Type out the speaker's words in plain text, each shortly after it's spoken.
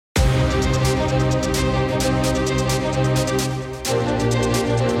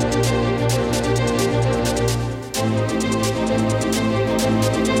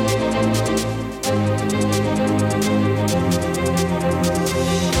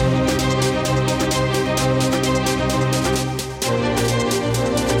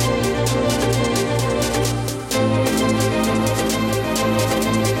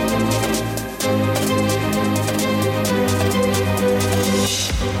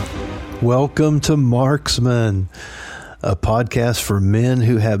Welcome to Marksman, a podcast for men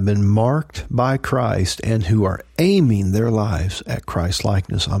who have been marked by Christ and who are aiming their lives at Christ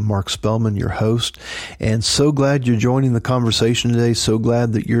likeness. I'm Mark Spellman, your host, and so glad you're joining the conversation today. So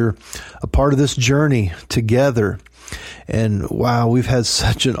glad that you're a part of this journey together. And wow, we've had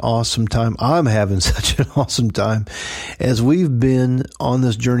such an awesome time. I'm having such an awesome time as we've been on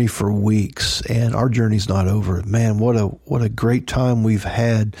this journey for weeks, and our journey's not over. Man, what a great time we've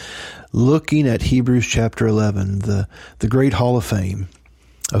had looking at Hebrews chapter 11, the great hall of fame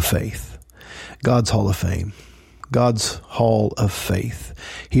of faith, God's hall of fame. God's hall of faith.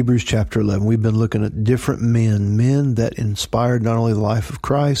 Hebrews chapter 11. We've been looking at different men that inspired not only the life of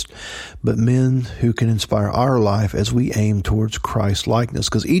Christ, but men who can inspire our life as we aim towards Christ likeness.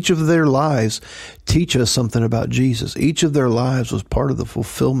 Because each of their lives teach us something about Jesus. Each of their lives was part of the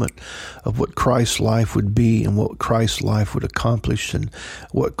fulfillment of what Christ's life would be and what Christ's life would accomplish and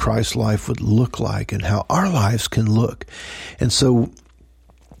what Christ's life would look like and how our lives can look. And so,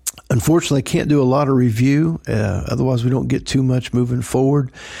 unfortunately, I can't do a lot of review. Otherwise, we don't get too much moving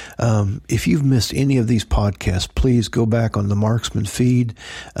forward. If you've missed any of these podcasts, please go back on the Marksman feed,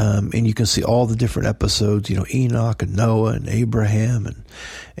 and you can see all the different episodes. You know, Enoch and Noah and Abraham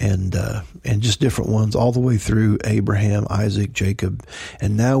and just different ones all the way through Abraham, Isaac, Jacob,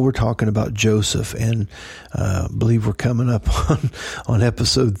 and now we're talking about Joseph. And I believe we're coming up on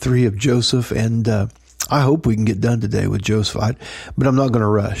episode 3 of Joseph, and I hope we can get done today with Joseph, but I'm not going to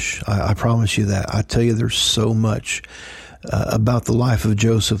rush. I promise you that. I tell you, there's so much about the life of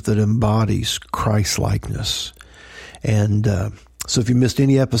Joseph that embodies Christ-likeness. And so if you missed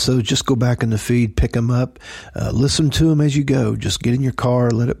any episodes, just go back in the feed, pick them up, listen to them as you go. Just get in your car,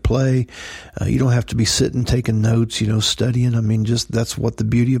 let it play. You don't have to be sitting taking notes, studying. I mean, just that's what the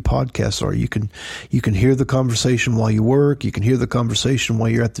beauty of podcasts are. You can hear the conversation while you work. You can hear the conversation while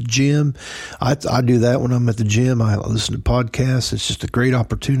you're at the gym. I do that when I'm at the gym. I listen to podcasts. It's just a great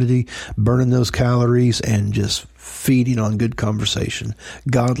opportunity, burning those calories and just feeding on good conversation,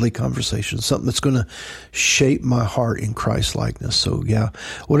 godly conversation, something that's going to shape my heart in Christ likeness. So yeah,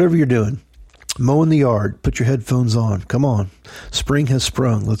 whatever you're doing, mowing the yard, put your headphones on. Come on. Spring has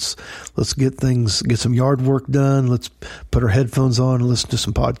sprung. Let's get some yard work done. Let's put our headphones on and listen to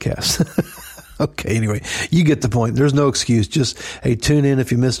some podcasts. Okay, anyway, you get the point. There's no excuse. Just, hey, tune in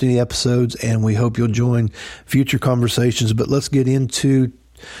if you missed any episodes, and we hope you'll join future conversations. But let's get into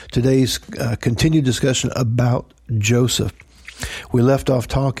today's continued discussion about Joseph. We left off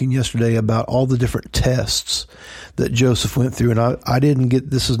talking yesterday about all the different tests that Joseph went through, and I didn't get,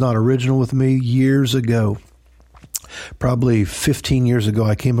 this is not original with me. Years ago, probably 15 years ago,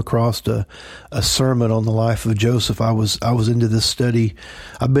 I came across a sermon on the life of Joseph. I was into this study.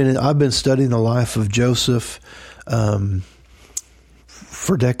 I've been studying the life of Joseph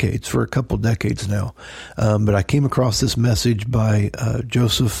for decades, for a couple decades now. But I came across this message by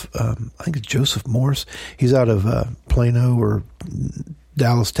Joseph, I think it's Joseph Morris. He's out of Plano or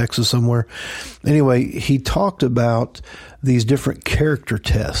Dallas, Texas somewhere. Anyway, he talked about these different character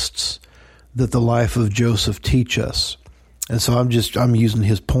tests that the life of Joseph teach us. And so I'm using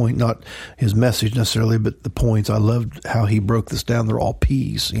his point, not his message necessarily, but the points. I loved how he broke this down. They're all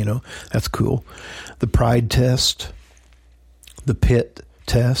P's, that's cool. The pride test, the pit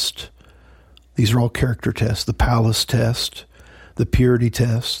test. These are all character tests. The palace test, the purity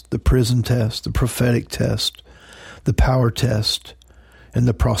test, the prison test, the prophetic test, the power test, and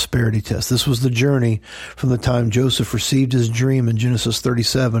the prosperity test. This was the journey from the time Joseph received his dream in Genesis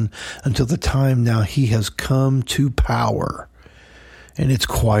 37 until the time now he has come to power. And it's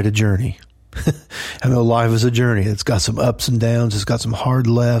quite a journey. I know life is a journey. It's got some ups and downs. It's got some hard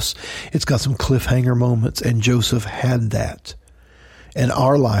lefts. It's got some cliffhanger moments. And Joseph had that. And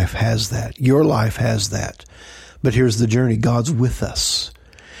our life has that. Your life has that. But here's the journey. God's with us.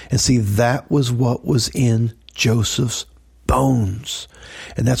 And see, that was what was in Joseph's bones.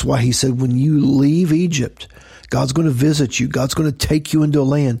 And that's why he said, when you leave Egypt, God's going to visit you. God's going to take you into a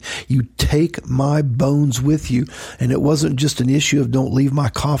land. You take my bones with you. And it wasn't just an issue of don't leave my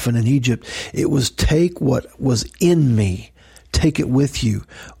coffin in Egypt. It was take what was in me. Take it with you.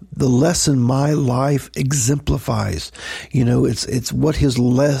 The lesson my life exemplifies, it's what his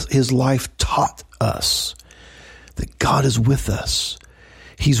life taught us, that God is with us.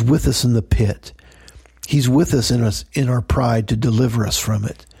 He's with us in the pit. He's with us in our pride to deliver us from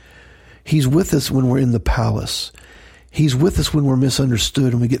it. He's with us when we're in the palace. He's with us when we're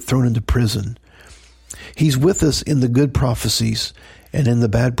misunderstood and we get thrown into prison. He's with us in the good prophecies and in the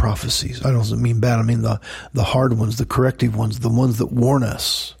bad prophecies. I don't mean bad. I mean the hard ones, the corrective ones, the ones that warn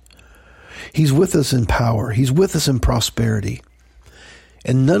us. He's with us in power. He's with us in prosperity.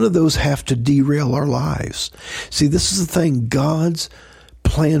 And none of those have to derail our lives. See, this is the thing. God's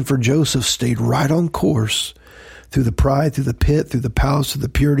plan for Joseph stayed right on course through the pride, through the pit, through the palace, through the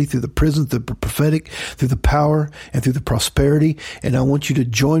purity, through the prison, through the prophetic, through the power, and through the prosperity. And I want you to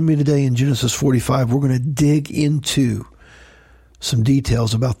join me today in Genesis 45. We're going to dig into some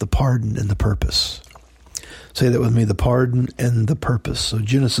details about the pardon and the purpose. Say that with me, the pardon and the purpose. So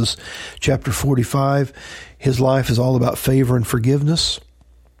Genesis chapter 45, his life is all about favor and forgiveness.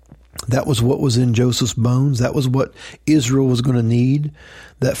 That was what was in Joseph's bones. That was what Israel was going to need.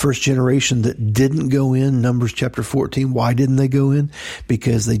 That first generation that didn't go in, Numbers chapter 14, why didn't they go in?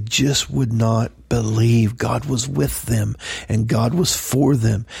 Because they just would not believe God was with them and God was for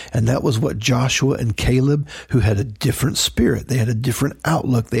them. And that was what Joshua and Caleb, who had a different spirit, they had a different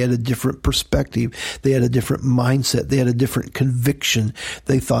outlook, they had a different perspective, they had a different mindset, they had a different conviction.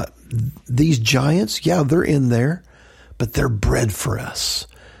 They thought, these giants, yeah, they're in there, but they're bread for us.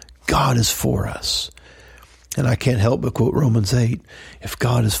 God is for us. And I can't help but quote Romans 8. If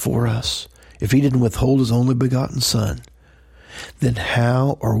God is for us, if he didn't withhold his only begotten son, then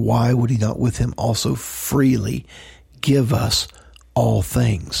how or why would he not with him also freely give us all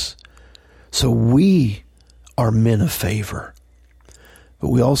things? So we are men of favor, but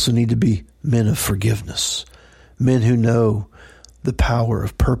we also need to be men of forgiveness, men who know the power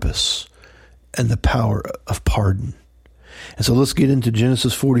of purpose and the power of pardon. And so let's get into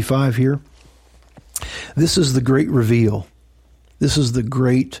Genesis 45 here. This is the great reveal. This is the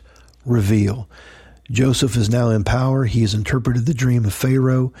great reveal. Joseph is now in power. He has interpreted the dream of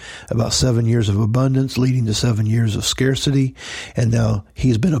Pharaoh about 7 years of abundance leading to 7 years of scarcity. And now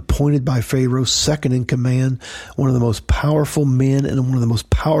he's been appointed by Pharaoh second in command, one of the most powerful men in one of the most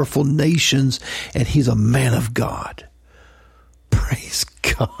powerful nations. And he's a man of God. Praise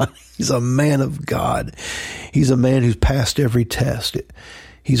God. He's a man of God. He's a man who's passed every test.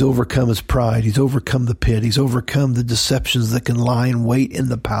 He's overcome his pride. He's overcome the pit. He's overcome the deceptions that can lie in wait in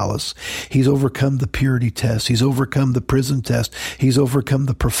the palace. He's overcome the purity test. He's overcome the prison test. He's overcome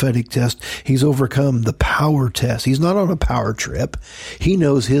the prophetic test. He's overcome the power test. He's not on a power trip. He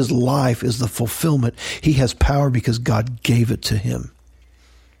knows his life is the fulfillment. He has power because God gave it to him.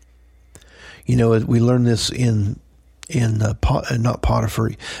 You know, we learn this not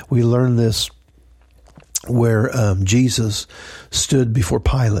Potiphar. We learn this where Jesus stood before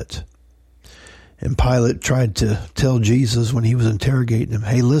Pilate. And Pilate tried to tell Jesus when he was interrogating him,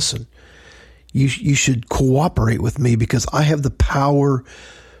 hey, listen, you should cooperate with me because I have the power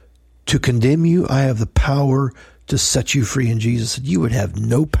to condemn you. I have the power to set you free. And Jesus said, you would have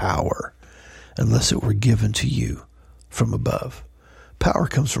no power unless it were given to you from above. Power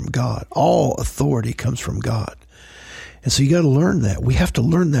comes from God. All authority comes from God. And so you got to learn that. We have to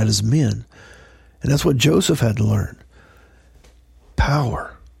learn that as men. And that's what Joseph had to learn.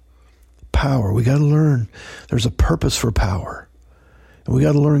 Power. Power. We got to learn there's a purpose for power. And we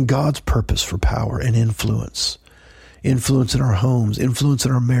got to learn God's purpose for power and influence. Influence in our homes, influence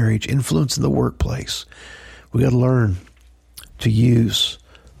in our marriage, influence in the workplace. We got to learn to use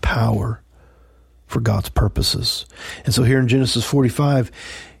power for God's purposes. And so here in Genesis 45,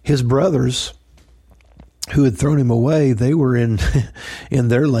 his brothers who had thrown him away, they were in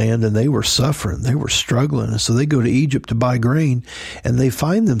their land and they were suffering. They were struggling. And so they go to Egypt to buy grain and they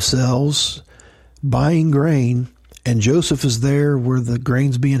find themselves buying grain. And Joseph is there where the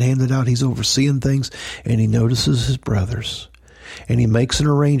grain's being handed out. He's overseeing things and he notices his brothers and he makes an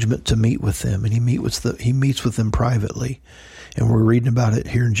arrangement to meet with them. And he meets with them privately. And we're reading about it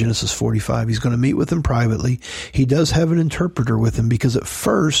here in Genesis 45. He's going to meet with them privately. He does have an interpreter with him because at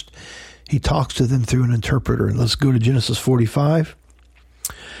first he talks to them through an interpreter. And let's go to Genesis 45.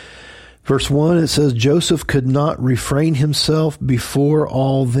 Verse 1, it says, Joseph could not refrain himself before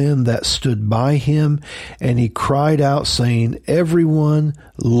all them that stood by him, and he cried out, saying, everyone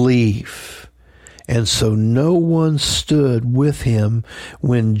leave. And so no one stood with him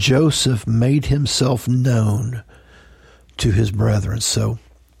when Joseph made himself known to his brethren. So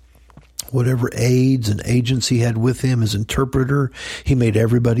whatever aides and agents he had with him, his interpreter, he made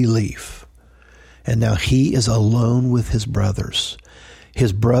everybody leave. And now he is alone with his brothers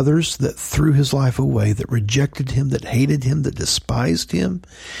that threw his life away, that rejected him, that hated him, that despised him.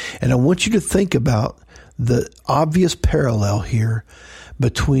 And I want you to think about the obvious parallel here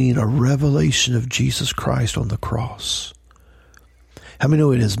between a revelation of Jesus Christ on the cross. How many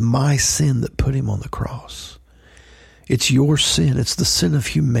know it is my sin that put him on the cross? It's your sin. It's the sin of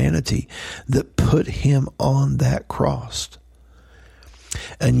humanity that put him on that cross.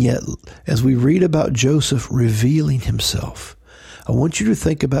 And yet, as we read about Joseph revealing himself, I want you to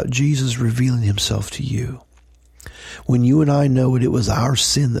think about Jesus revealing himself to you. When you and I know it was our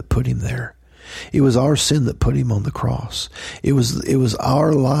sin that put him there. It was our sin that put him on the cross. It was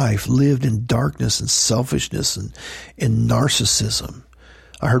our life lived in darkness and selfishness and in narcissism.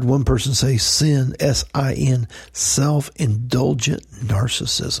 I heard one person say sin, S-I-N, self-indulgent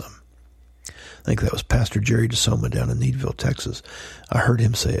narcissism. I think that was Pastor Jerry DeSoma down in Needville, Texas. I heard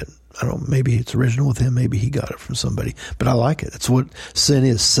him say it. I don't know, maybe it's original with him. Maybe he got it from somebody. But I like it. That's what sin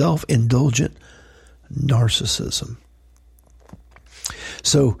is, self-indulgent narcissism.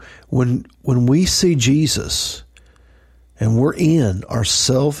 So when we see Jesus and we're in our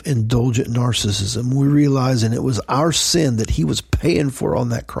self-indulgent narcissism, we realize, and it was our sin that he was paying for on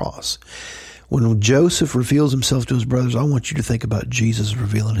that cross. When Joseph reveals himself to his brothers, I want you to think about Jesus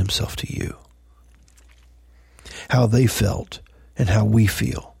revealing himself to you. How they felt and how we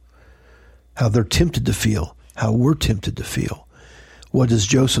feel. How they're tempted to feel, how we're tempted to feel. What does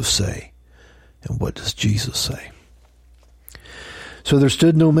Joseph say? And what does Jesus say? So there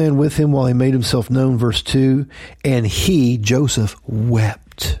stood no man with him while he made himself known, verse 2, and he, Joseph,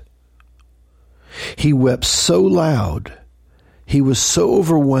 wept. He wept so loud, he was so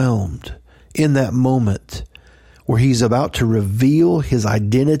overwhelmed in that moment where he's about to reveal his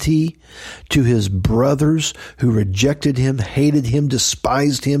identity to his brothers who rejected him, hated him,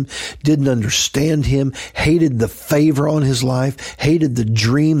 despised him, didn't understand him, hated the favor on his life, hated the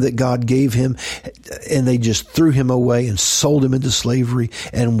dream that God gave him, and they just threw him away and sold him into slavery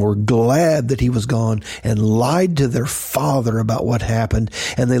and were glad that he was gone and lied to their father about what happened,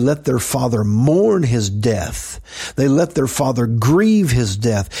 and they let their father mourn his death. They let their father grieve his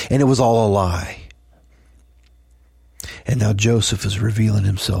death, and it was all a lie. And now Joseph is revealing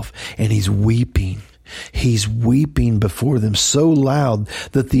himself, and he's weeping. He's weeping before them so loud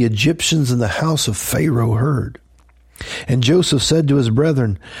that the Egyptians in the house of Pharaoh heard. And Joseph said to his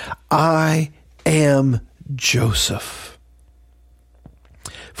brethren, I am Joseph.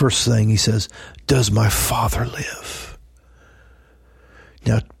 First thing he says, does my father live?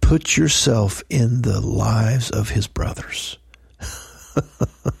 Now put yourself in the lives of his brothers.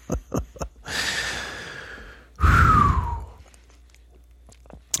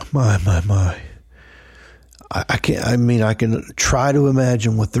 My. I can try to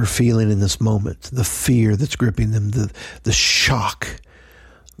imagine what they're feeling in this moment. The fear that's gripping them, the shock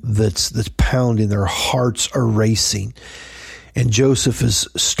that's pounding. Their hearts are racing. And Joseph is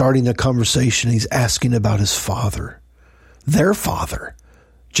starting a conversation. He's asking about his father. Their father,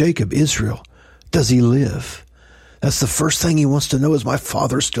 Jacob, Israel. Does he live? That's the first thing he wants to know, is my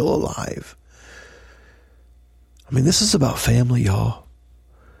father still alive? I mean, this is about family, y'all.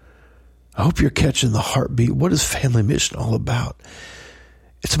 I hope you're catching the heartbeat. What is Family Mission all about?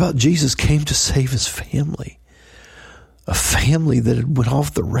 It's about Jesus came to save his family. A family that had went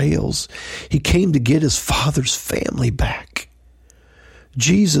off the rails. He came to get his father's family back.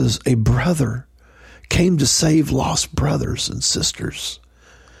 Jesus, a brother, came to save lost brothers and sisters.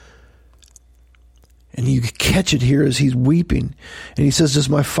 And you catch it here as he's weeping. And he says, does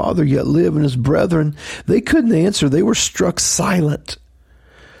my father yet live? And his brethren, they couldn't answer. They were struck silent.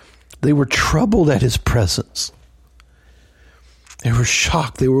 They were troubled at his presence. They were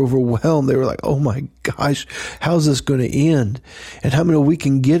shocked. They were overwhelmed. They were like, oh my gosh, how's this going to end? And how many we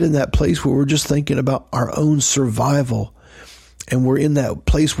can get in that place where we're just thinking about our own survival. And we're in that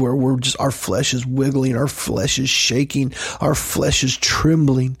place where our flesh is wiggling, our flesh is shaking, our flesh is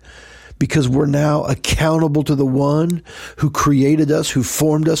trembling. Because we're now accountable to the one who created us, who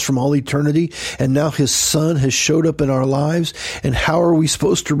formed us from all eternity. And now his son has showed up in our lives. And how are we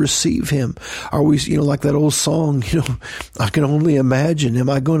supposed to receive him? Are we, like that old song, I can only imagine. Am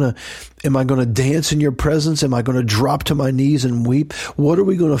I going to dance in your presence? Am I going to drop to my knees and weep? What are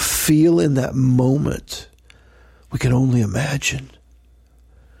we going to feel in that moment? We can only imagine.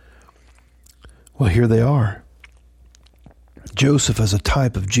 Well, here they are. Joseph as a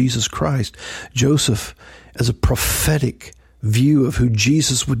type of Jesus Christ. Joseph as a prophetic view of who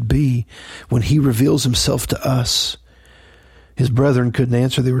Jesus would be when he reveals himself to us. His brethren couldn't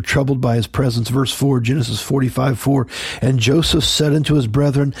answer. They were troubled by his presence. Verse 4, Genesis 45:4. And Joseph said unto his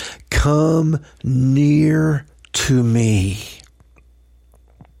brethren, come near to me.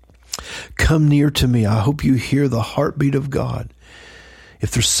 Come near to me. I hope you hear the heartbeat of God.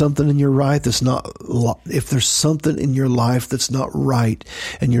 If there's something in your life that's not right,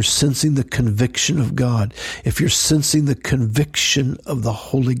 and you're sensing the conviction of God, if you're sensing the conviction of the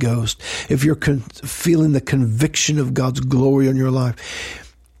Holy Ghost, if you're feeling the conviction of God's glory on your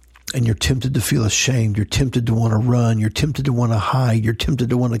life, and you're tempted to feel ashamed, you're tempted to want to run, you're tempted to want to hide, you're tempted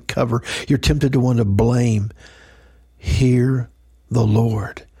to want to cover, you're tempted to want to blame, hear the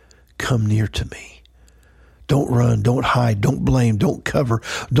Lord, come near to me. Don't run, don't hide, don't blame, don't cover.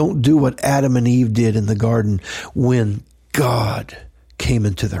 Don't do what Adam and Eve did in the garden when God came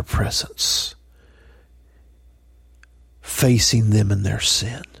into their presence, facing them in their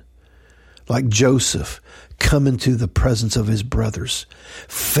sin. Like Joseph, come into the presence of his brothers,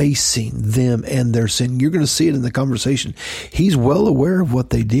 facing them and their sin. You're going to see it in the conversation. He's well aware of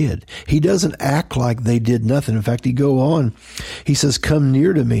what they did. He doesn't act like they did nothing. In fact, he go on. He says, come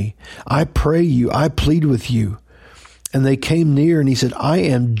near to me. I pray you. I plead with you. And they came near, and he said, I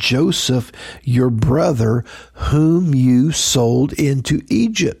am Joseph, your brother, whom you sold into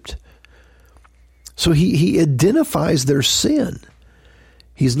Egypt. So he identifies their sin.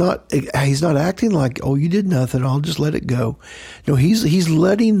 He's not acting like, oh, you did nothing, I'll just let it go. No, he's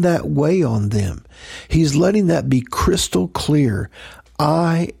letting that weigh on them. He's letting that be crystal clear.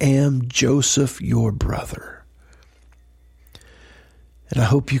 I am Joseph, your brother. And I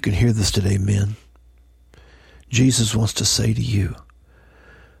hope you can hear this today, men. Jesus wants to say to you,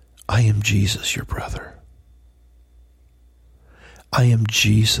 I am Jesus, your brother. I am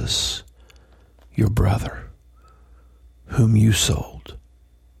Jesus, your brother, whom you sold,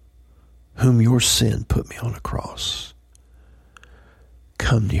 whom your sin put me on a cross.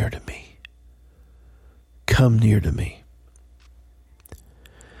 Come near to me. Come near to me.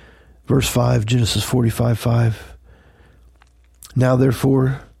 Verse 5, Genesis 45:5. Now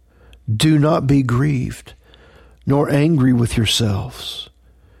therefore, do not be grieved, nor angry with yourselves.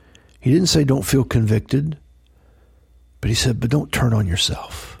 He didn't say don't feel convicted, but he said, but don't turn on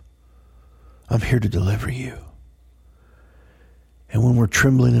yourself. I'm here to deliver you. And when we're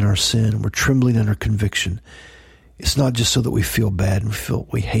trembling in our sin, we're trembling in our conviction, it's not just so that we feel bad and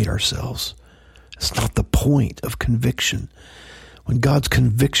we hate ourselves. It's not the point of conviction. When God's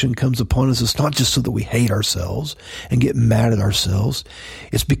conviction comes upon us, it's not just so that we hate ourselves and get mad at ourselves.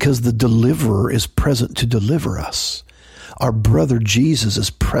 It's because the deliverer is present to deliver us. Our brother Jesus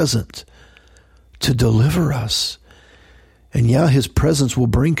is present to deliver us. And yeah, his presence will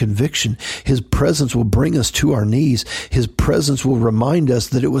bring conviction. His presence will bring us to our knees. His presence will remind us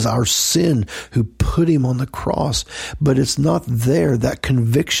that it was our sin who put him on the cross. But it's not there. That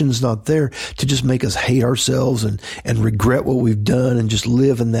conviction's not there to just make us hate ourselves and regret what we've done and just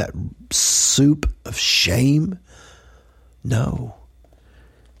live in that soup of shame. No.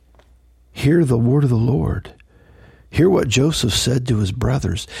 Hear the word of the Lord. Hear what Joseph said to his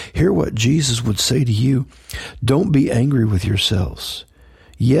brothers. Hear what Jesus would say to you. Don't be angry with yourselves.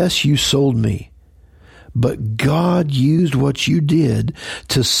 Yes, you sold me, but God used what you did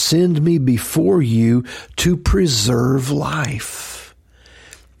to send me before you to preserve life.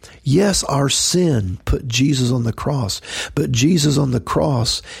 Yes, our sin put Jesus on the cross, but Jesus on the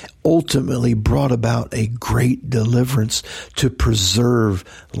cross ultimately brought about a great deliverance to preserve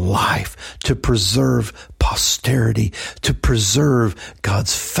life, to preserve posterity, to preserve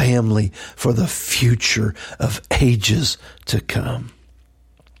God's family for the future of ages to come.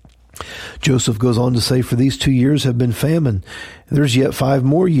 Joseph goes on to say, for these 2 years have been famine. There's yet 5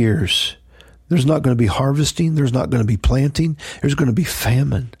 more years. There's not going to be harvesting. There's not going to be planting. There's going to be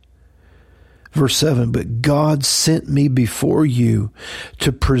famine. Verse 7, but God sent me before you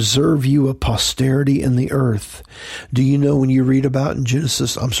to preserve you a posterity in the earth. Do you know when you read about in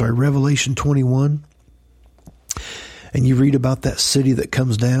Revelation 21, and you read about that city that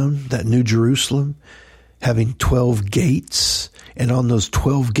comes down, that New Jerusalem, having 12 gates, and on those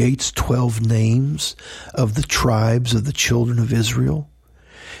 12 gates, 12 names of the tribes of the children of Israel?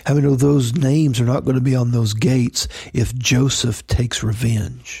 How many know those names are not going to be on those gates if Joseph takes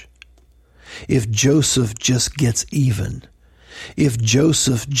revenge? If Joseph just gets even, if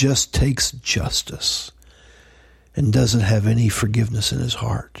Joseph just takes justice and doesn't have any forgiveness in his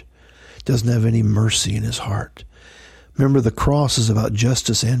heart, doesn't have any mercy in his heart. Remember, the cross is about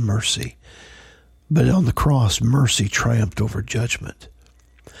justice and mercy, but on the cross, mercy triumphed over judgment.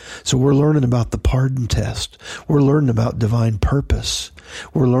 So we're learning about the pardon test. We're learning about divine purpose.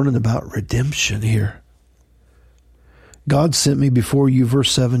 We're learning about redemption here. God sent me before you,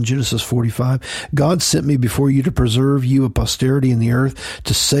 verse 7, Genesis 45. God sent me before you to preserve you a posterity in the earth,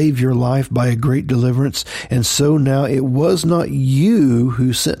 to save your life by a great deliverance. And so now it was not you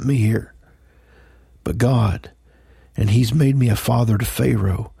who sent me here, but God. And he's made me a father to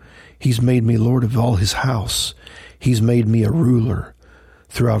Pharaoh. He's made me Lord of all his house. He's made me a ruler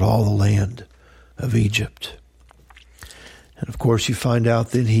throughout all the land of Egypt. And of course you find out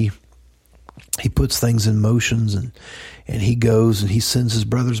that he puts things in motions, and he goes and he sends his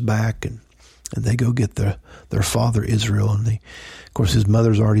brothers back, and they go get their father Israel. And of course his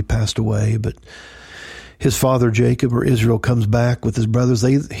mother's already passed away, but his father Jacob or Israel comes back with his brothers.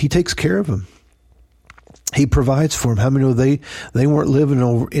 He takes care of him. He provides for them. How many know they weren't living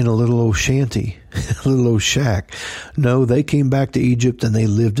in a little old shanty, a little old shack? No, they came back to Egypt and they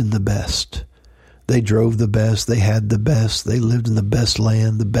lived in the best. They drove the best. They had the best. They lived in the best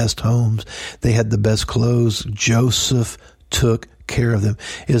land, the best homes. They had the best clothes. Joseph took care of them.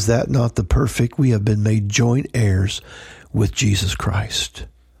 Is that not the perfect? We have been made joint heirs with Jesus Christ.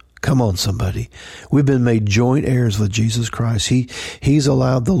 Come on, somebody. We've been made joint heirs with Jesus Christ. He's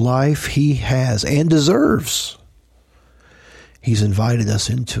allowed the life he has and deserves. He's invited us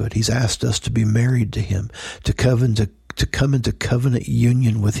into it. He's asked us to be married to him, to come into covenant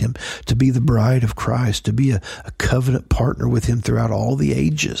union with him, to be the bride of Christ, to be a covenant partner with him throughout all the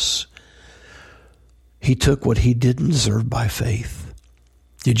ages. He took what he didn't deserve by faith.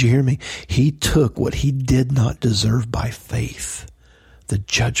 Did you hear me? He took what he did not deserve by faith. The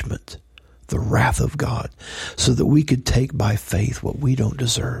judgment, the wrath of God, so that we could take by faith what we don't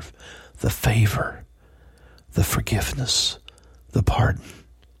deserve, the favor, the forgiveness, the pardon.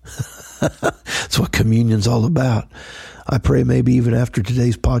 That's what communion's all about. I pray maybe even after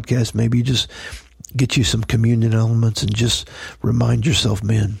today's podcast, maybe you just get you some communion elements and just remind yourself,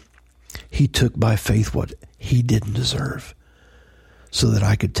 man, he took by faith what he didn't deserve so that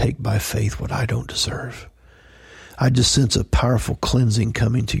I could take by faith what I don't deserve. I just sense a powerful cleansing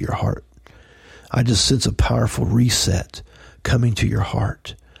coming to your heart. I just sense a powerful reset coming to your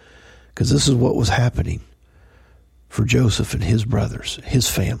heart. Because this is what was happening for Joseph and his brothers, his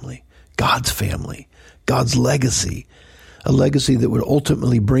family, God's legacy, a legacy that would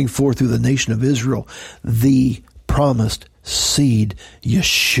ultimately bring forth through the nation of Israel the promised seed,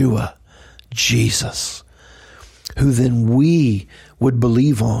 Yeshua, Jesus, who then we would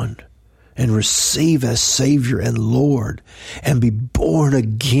believe on and receive as Savior and Lord and be born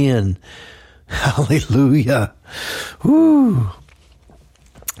again. Hallelujah. Woo.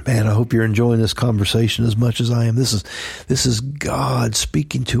 Man, I hope you're enjoying this conversation as much as I am. This is God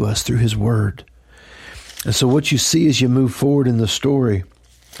speaking to us through his word. And so what you see as you move forward in the story,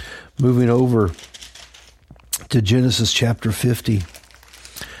 moving over to Genesis chapter 50,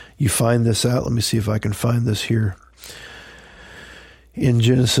 you find this out. Let me see if I can find this here. In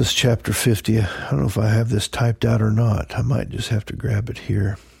Genesis chapter 50, I don't know if I have this typed out or not. I might just have to grab it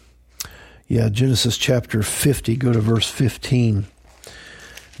here. Yeah, Genesis chapter 50, go to verse 15.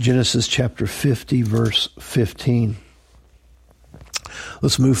 Genesis chapter 50, verse 15.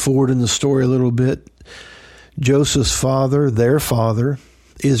 Let's move forward in the story a little bit. Joseph's father, their father,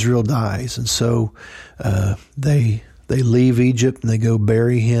 Israel dies. And so they leave Egypt and they go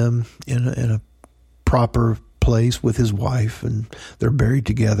bury him in a proper place with his wife, and they're buried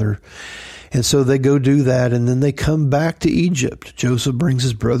together. And so they go do that, and then they come back to Egypt. Joseph brings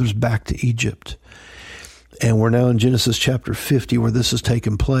his brothers back to Egypt. And we're now in Genesis chapter 50 where this has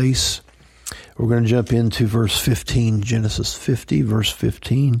taken place. We're going to jump into verse 15, Genesis 50, verse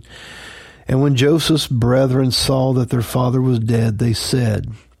 15. And when Joseph's brethren saw that their father was dead, they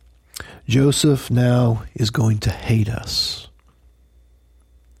said, Joseph now is going to hate us.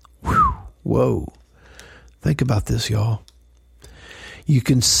 Whew. Whoa. Think about this, y'all. You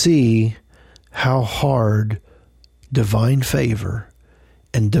can see how hard divine favor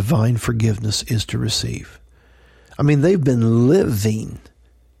and divine forgiveness is to receive. I mean, they've been living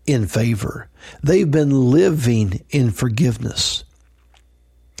in favor. They've been living in forgiveness.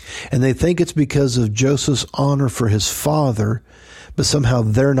 And they think it's because of Joseph's honor for his father, but somehow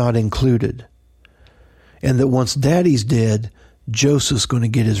they're not included. And that once daddy's dead, Joseph's going to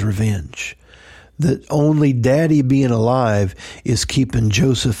get his revenge. That only daddy being alive is keeping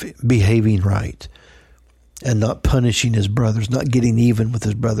Joseph behaving right and not punishing his brothers, not getting even with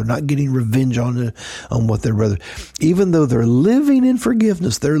his brother, not getting revenge on what their brother. Even though they're living in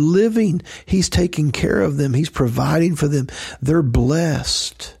forgiveness, he's taking care of them, he's providing for them, they're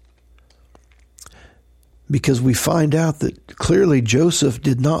blessed. Because we find out that clearly Joseph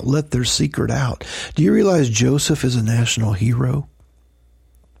did not let their secret out. Do you realize Joseph is a national hero?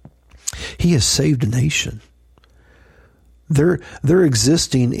 He has saved a nation. They're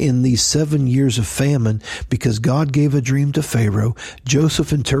existing in these 7 years of famine because God gave a dream to Pharaoh.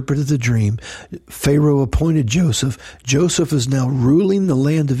 Joseph interpreted the dream. Pharaoh appointed Joseph. Joseph is now ruling the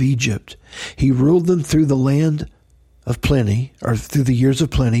land of Egypt. He ruled them through the land of plenty, or through the years of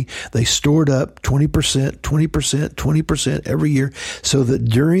plenty. They stored up 20%, 20%, 20% every year, so that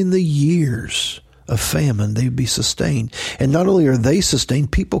during the years of famine, they'd be sustained. And not only are they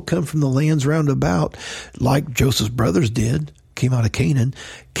sustained, people come from the lands round about, like Joseph's brothers did, came out of Canaan,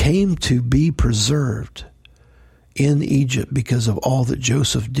 came to be preserved in Egypt because of all that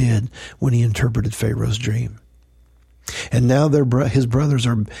Joseph did when he interpreted Pharaoh's dream. And now his brothers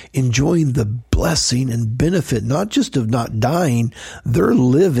are enjoying the blessing and benefit, not just of not dying, they're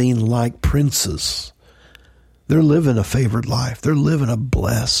living like princes. They're living a favored life. They're living a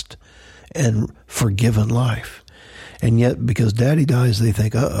blessed and forgiven life. And yet, because daddy dies, they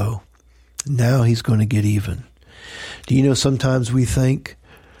think, uh-oh, now he's going to get even. Do you know sometimes we think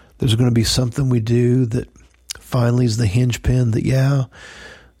there's going to be something we do that finally is the hinge pin that, yeah,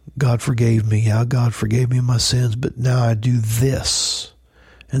 God forgave me. Yeah, God forgave me my sins, but now I do this,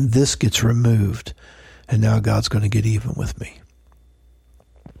 and this gets removed, and now God's going to get even with me.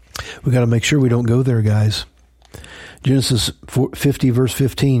 We got to make sure we don't go there, guys. Genesis 50, verse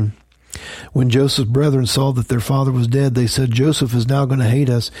 15. When Joseph's brethren saw that their father was dead, they said, Joseph is now going to hate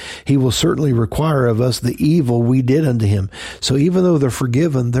us. He will certainly require of us the evil we did unto him. So even though they're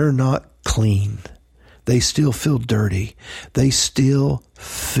forgiven, they're not clean. They still feel dirty. They still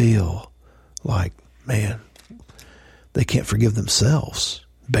feel like, man, they can't forgive themselves,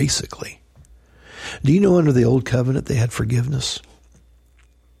 basically. Do you know under the old covenant they had forgiveness?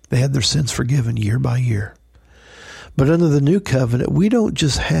 They had their sins forgiven year by year. But under the new covenant, we don't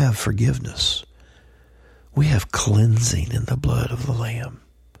just have forgiveness. We have cleansing in the blood of the Lamb.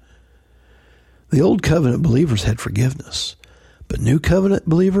 The old covenant believers had forgiveness. But new covenant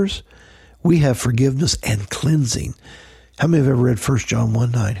believers, we have forgiveness and cleansing. How many have ever read 1 John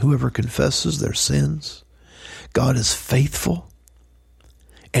 1:9? Whoever confesses their sins, God is faithful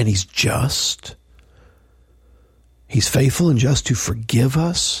and he's just. He's faithful and just to forgive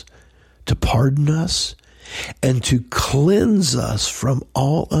us, to pardon us, and to cleanse us from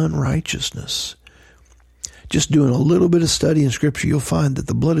all unrighteousness. Just doing a little bit of study in Scripture, you'll find that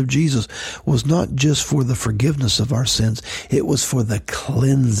the blood of Jesus was not just for the forgiveness of our sins, it was for the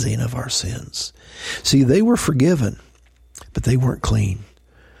cleansing of our sins. See, they were forgiven, but they weren't clean.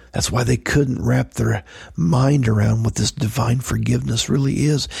 That's why they couldn't wrap their mind around what this divine forgiveness really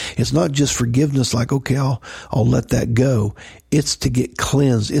is. It's not just forgiveness like, okay, I'll let that go. It's to get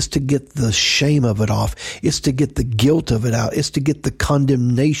cleansed. It's to get the shame of it off. It's to get the guilt of it out. It's to get the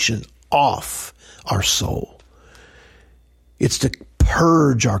condemnation off our soul. It's to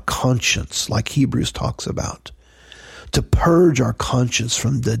purge our conscience, like Hebrews talks about. To purge our conscience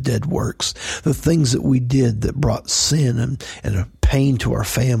from the dead works, the things that we did that brought sin and a pain to our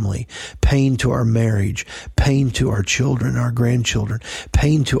family, pain to our marriage, pain to our children, our grandchildren,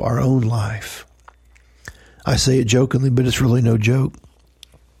 pain to our own life. I say it jokingly, but it's really no joke.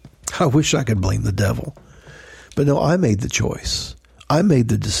 I wish I could blame the devil. But no, I made the choice. I made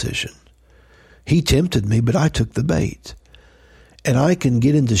the decision. He tempted me, but I took the bait. And I can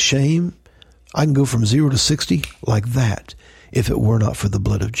get into shame. I can go from 0 to 60 like that if it were not for the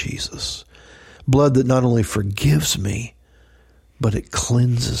blood of Jesus. Blood that not only forgives me, but it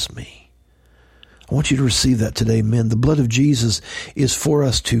cleanses me. I want you to receive that today, men. The blood of Jesus is for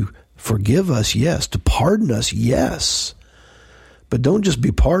us to forgive us, yes. To pardon us, yes. But don't just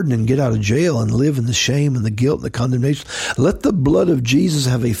be pardoned and get out of jail and live in the shame and the guilt and the condemnation. Let the blood of Jesus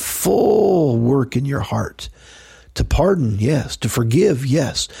have a full work in your heart. To pardon, yes. To forgive,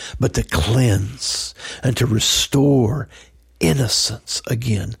 yes. But to cleanse and to restore innocence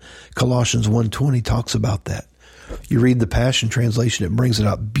again. Colossians 1:20 talks about that. You read the Passion Translation, it brings it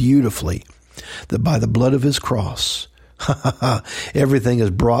out beautifully. That by the blood of his cross, everything is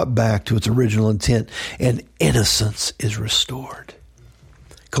brought back to its original intent and innocence is restored.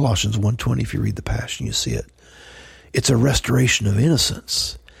 Colossians 1:20, if you read the Passion, you see it. It's a restoration of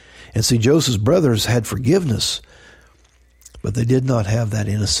innocence. And see, Joseph's brothers had forgiveness, but they did not have that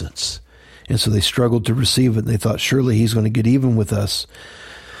innocence. And so they struggled to receive it. And they thought, surely he's going to get even with us.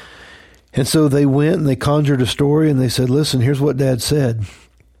 And so they went and they conjured a story and they said, listen, here's what Dad said.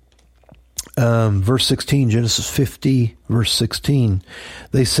 Verse 16, Genesis 50, verse 16.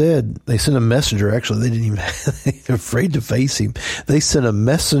 They sent a messenger. Actually, they didn't even, they were afraid to face him. They sent a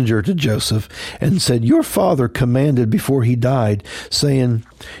messenger to Joseph and said, your father commanded before he died, saying,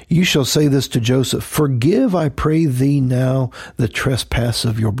 you shall say this to Joseph, forgive, I pray thee now, the trespass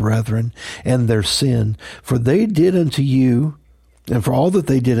of your brethren and their sin, for they did unto you, and for all that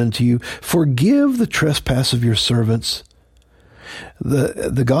they did unto you, forgive the trespass of your servants,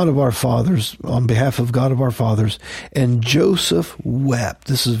 the God of our fathers, on behalf of God of our fathers. And Joseph wept.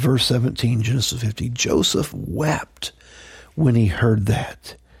 This is verse 17, Genesis 50. Joseph wept when he heard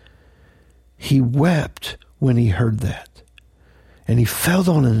that. He wept when he heard that. And he fell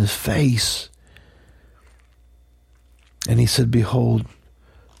down on his face. And he said, behold,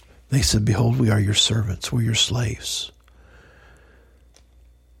 they said, behold, we are your servants. We're your slaves.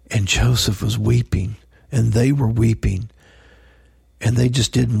 And Joseph was weeping, and they were weeping. And they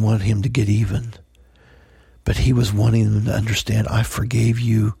just didn't want him to get even. But he was wanting them to understand, I forgave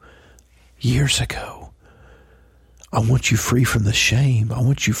you years ago. I want you free from the shame. I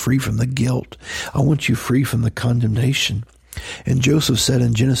want you free from the guilt. I want you free from the condemnation. And Joseph said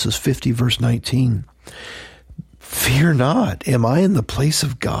in Genesis 50, verse 19, fear not, am I in the place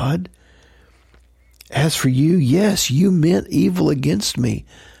of God? As for you, yes, you meant evil against me.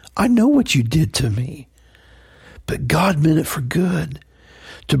 I know what you did to me. But God meant it for good,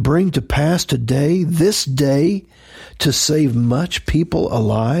 to bring to pass today, this day, to save much people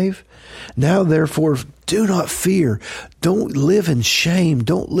alive. Now, therefore, do not fear. Don't live in shame.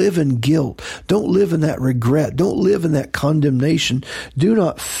 Don't live in guilt. Don't live in that regret. Don't live in that condemnation. Do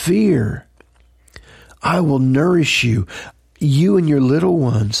not fear. I will nourish you, you and your little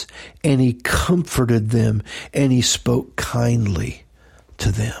ones. And he comforted them, and he spoke kindly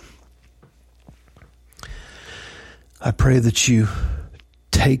to them. I pray that you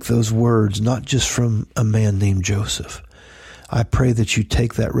take those words, not just from a man named Joseph. I pray that you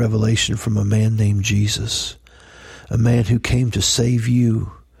take that revelation from a man named Jesus, a man who came to save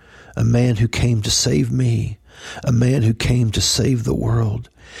you, a man who came to save me, a man who came to save the world.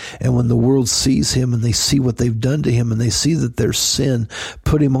 And when the world sees him and they see what they've done to him and they see that their sin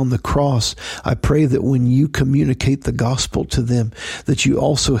put him on the cross, I pray that when you communicate the gospel to them, that you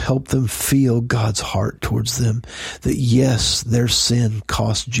also help them feel God's heart towards them. That yes, their sin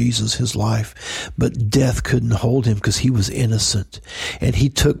cost Jesus his life, but death couldn't hold him because he was innocent. And he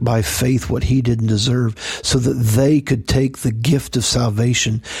took by faith what he didn't deserve so that they could take the gift of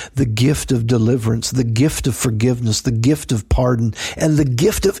salvation, the gift of deliverance, the gift of forgiveness, the gift of pardon, and the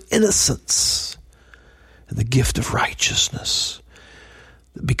gift of innocence and the gift of righteousness,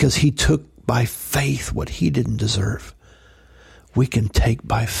 because he took by faith what he didn't deserve. We can take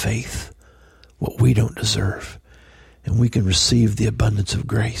by faith what we don't deserve, and we can receive the abundance of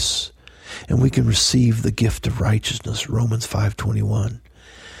grace, and we can receive the gift of righteousness. Romans 5:21.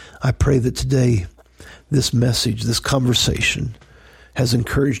 I pray that today this message, this conversation has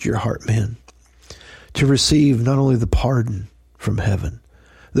encouraged your heart, men, to receive not only the pardon from heaven,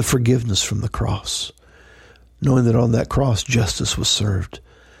 the forgiveness from the cross, knowing that on that cross justice was served.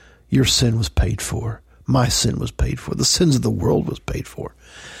 Your sin was paid for. My sin was paid for. The sins of the world was paid for.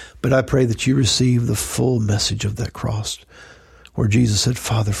 But I pray that you receive the full message of that cross where Jesus said,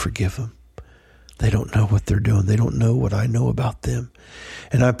 Father, forgive them. They don't know what they're doing. They don't know what I know about them.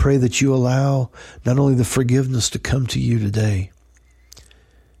 And I pray that you allow not only the forgiveness to come to you today.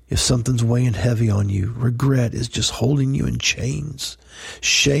 If something's weighing heavy on you, regret is just holding you in chains.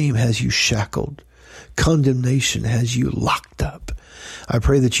 Shame has you shackled. Condemnation has you locked up. I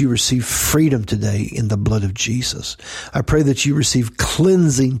pray that you receive freedom today in the blood of Jesus. I pray that you receive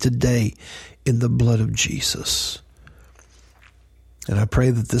cleansing today in the blood of Jesus. And I pray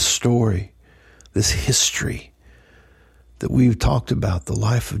that this story, this history that we've talked about, the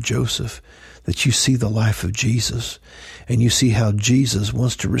life of Joseph, that you see the life of Jesus, and you see how Jesus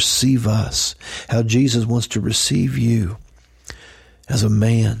wants to receive us, how Jesus wants to receive you. As a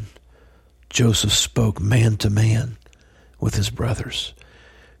man, Joseph spoke man to man with his brothers.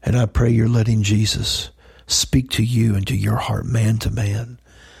 And I pray you're letting Jesus speak to you and to your heart man to man,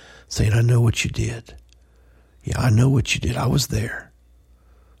 saying, I know what you did. Yeah, I know what you did. I was there.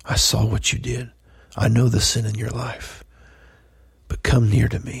 I saw what you did. I know the sin in your life. But come near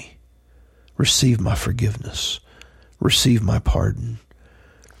to me. Receive my forgiveness. Receive my pardon.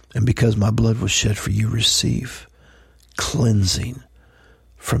 And because my blood was shed for you, receive cleansing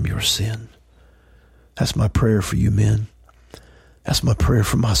from your sin. That's my prayer for you, men. That's my prayer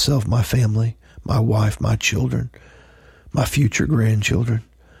for myself, my family, my wife, my children, my future grandchildren.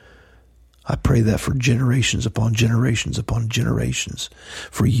 I pray that for generations upon generations upon generations,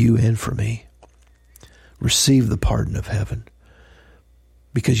 for you and for me. Receive the pardon of heaven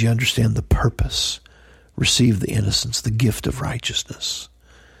because you understand the purpose. Receive the innocence, the gift of righteousness.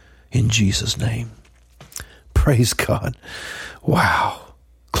 In Jesus' name. Praise God. Wow.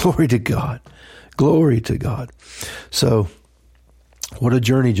 Glory to God. Glory to God. So, what a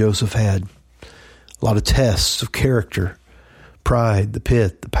journey Joseph had. A lot of tests of character. Pride, the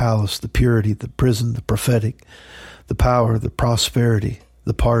pit, the palace, the purity, the prison, the prophetic, the power, the prosperity,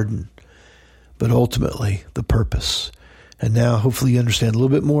 the pardon, but ultimately the purpose. And now hopefully you understand a little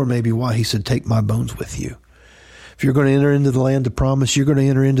bit more maybe why he said, take my bones with you. If you're going to enter into the land of promise, you're going to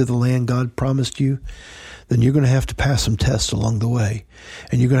enter into the land God promised you, then you're going to have to pass some tests along the way.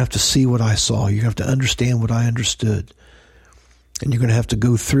 And you're going to have to see what I saw. You're going to have to understand what I understood. And you're going to have to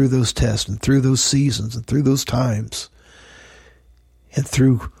go through those tests and through those seasons and through those times. And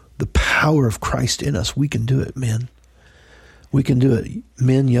through the power of Christ in us, we can do it, men. We can do it.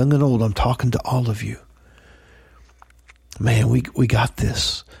 Men, young and old, I'm talking to all of you. Man, we got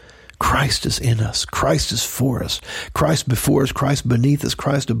this. Christ is in us. Christ is for us. Christ before us. Christ beneath us.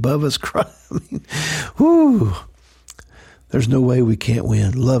 Christ above us. There's no way we can't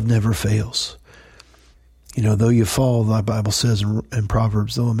win. Love never fails. Though you fall, the Bible says in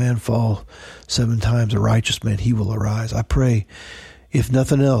Proverbs, though a man fall 7 times, a righteous man, he will arise. I pray, if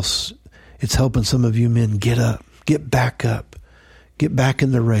nothing else, it's helping some of you men get up, get back up, get back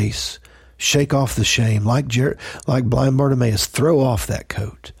in the race, shake off the shame. Like blind Bartimaeus, throw off that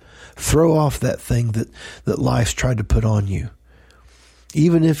coat. Throw off that thing that life's tried to put on you.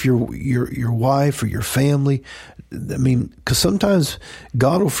 Even if your wife or your family, because sometimes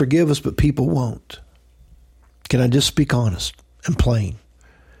God will forgive us, but people won't. Can I just speak honest and plain?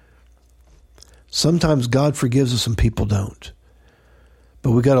 Sometimes God forgives us and people don't.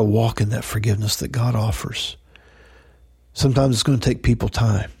 But we got to walk in that forgiveness that God offers. Sometimes it's going to take people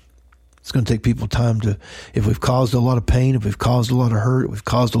time. It's going to take people time if we've caused a lot of pain, if we've caused a lot of hurt, if we've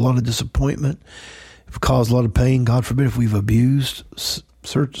caused a lot of disappointment, if we've caused a lot of pain, God forbid, if we've abused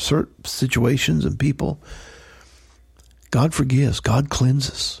certain situations and people, God forgives, God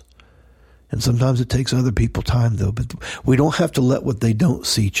cleanses. And sometimes it takes other people time, though. But we don't have to let what they don't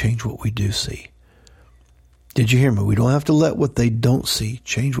see change what we do see. Did you hear me? We don't have to let what they don't see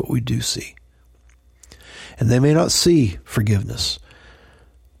change what we do see. And they may not see forgiveness,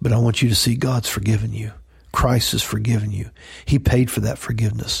 but I want you to see God's forgiven you. Christ has forgiven you. He paid for that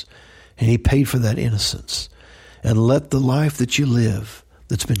forgiveness, and He paid for that innocence. And let the life that you live,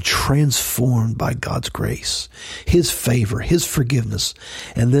 that's been transformed by God's grace, His favor, His forgiveness,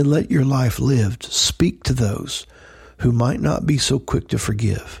 and then let your life lived speak to those who might not be so quick to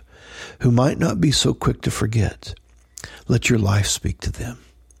forgive, who might not be so quick to forget. Let your life speak to them.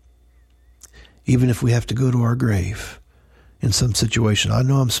 Even if we have to go to our grave in some situation. I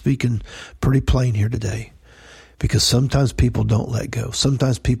know I'm speaking pretty plain here today, because sometimes people don't let go.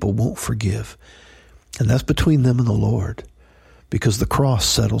 Sometimes people won't forgive. And that's between them and the Lord. Because the cross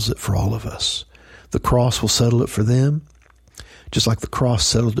settles it for all of us. The cross will settle it for them, just like the cross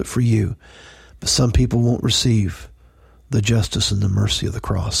settled it for you. But some people won't receive the justice and the mercy of the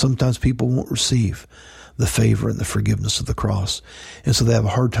cross. Sometimes people won't receive the favor and the forgiveness of the cross. And so they have a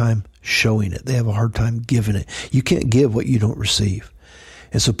hard time showing it. They have a hard time giving it. You can't give what you don't receive.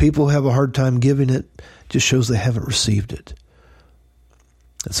 And so people who have a hard time giving it just shows they haven't received it.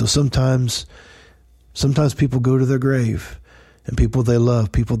 And so sometimes people go to their grave, and people they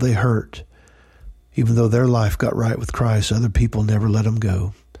love, people they hurt, even though their life got right with Christ, other people never let them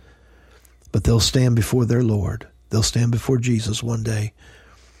go. But they'll stand before their Lord. They'll stand before Jesus one day.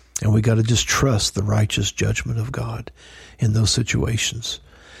 And we got to just trust the righteous judgment of God in those situations.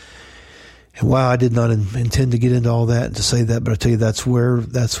 And wow, I did not intend to get into all that and to say that, but I tell you, that's where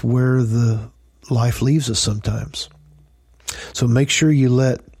the life leaves us sometimes. So make sure you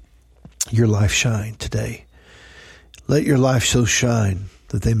let your life shine today. Let your life so shine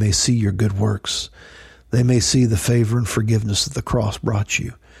that they may see your good works. They may see the favor and forgiveness that the cross brought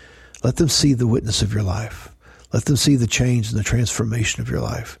you. Let them see the witness of your life. Let them see the change and the transformation of your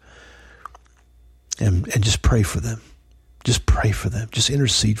life. And just pray for them. Just pray for them. Just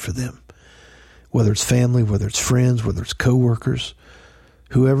intercede for them. Whether it's family, whether it's friends, whether it's coworkers,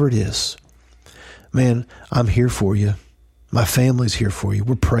 whoever it is. Man, I'm here for you. My family's here for you.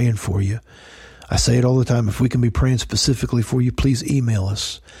 We're praying for you. I say it all the time. If we can be praying specifically for you, please email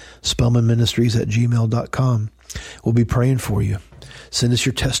us, spellmanministries@gmail.com. We'll be praying for you. Send us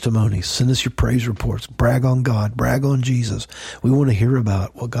your testimonies. Send us your praise reports. Brag on God. Brag on Jesus. We want to hear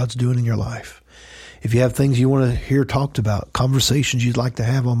about what God's doing in your life. If you have things you want to hear talked about, conversations you'd like to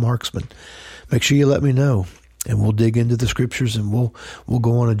have on Marksman, make sure you let me know, and we'll dig into the scriptures, and we'll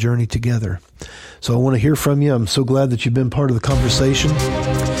go on a journey together. So I want to hear from you. I'm so glad that you've been part of the conversation.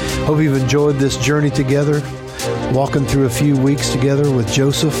 Hope you've enjoyed this journey together, walking through a few weeks together with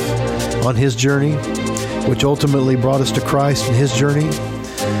Joseph on his journey, which ultimately brought us to Christ in his journey,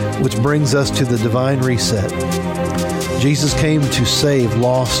 which brings us to the divine reset. Jesus came to save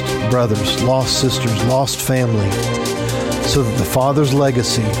lost brothers, lost sisters, lost family, so that the Father's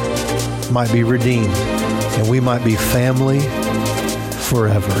legacy might be redeemed and we might be family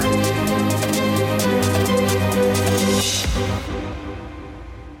forever.